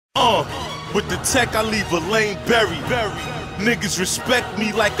With the tech I leave a lane buried. Niggas respect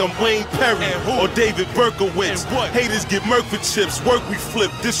me like I'm Wayne Perry or David Berkowitz. Haters get murk for chips, work we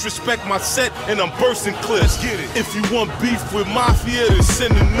flip. Disrespect my set and I'm bursting clips. If you want beef with Mafia, then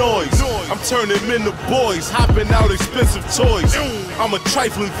send the noise. I'm turning men to boys, hopping out expensive toys. I'm a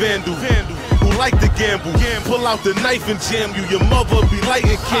trifling vandal who like to gamble. Pull out the knife and jam you, your mother be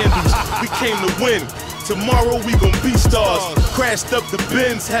lighting candles. We came to win. Tomorrow we gon' be stars. Crashed up the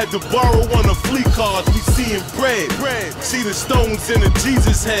Benz, had to borrow on the fleet cars. We seeing bread. See the stones in the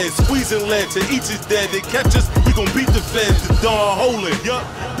Jesus head, squeezing lead to each is dead. They catch us, we gon' beat the feds. The dawn holding.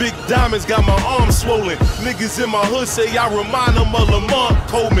 Big diamonds got my arms swollen. Niggas in my hood say I remind them of Lamont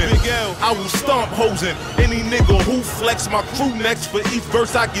Coleman. I will stomp hosin'. Any nigga who flex my crew next. For each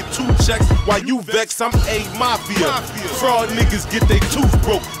verse I get 2 checks. While you vex, I'm A-Mafia. Fraud niggas get they tooth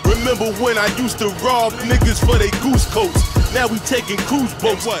broke. Remember when I used to rob niggas for they goose coats? Now we taking cruise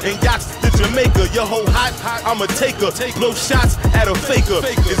boats and yachts to Jamaica. Your whole hot, I'm a taker. Blow shots at a faker.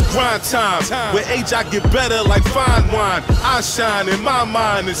 It's grind time. With age I get better like fine wine. I shine in my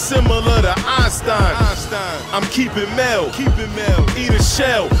mind. It's similar to Einstein. I'm keeping mail. Eat a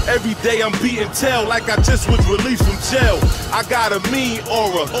shell. Every day I'm beating tail like I just was released from jail. I got a mean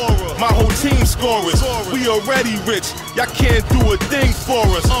aura. My whole team scorers. We already rich. Y'all can't do a thing for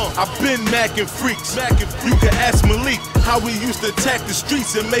us. I've been macking freaks. You can ask Malik how we used to attack the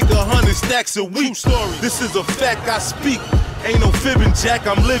streets and make 100 stacks a week. This is a fact I speak. Ain't no fibbing, Jack,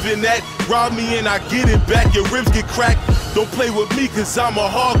 I'm living that. Rob me and I get it back, your ribs get cracked. Don't play with me cause I'm a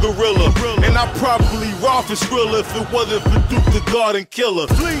hard gorilla. And I probably raw for Skrilla if it wasn't for Duke the Garden Killer.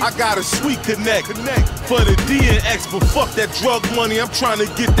 I got a sweet connect for the D and X, but fuck that drug money, I'm trying to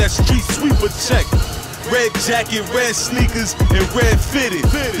get that street sweeper check. Red jacket, red sneakers, and red fitted.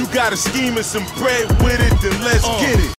 You got a scheme and some bread with it, then let's get it.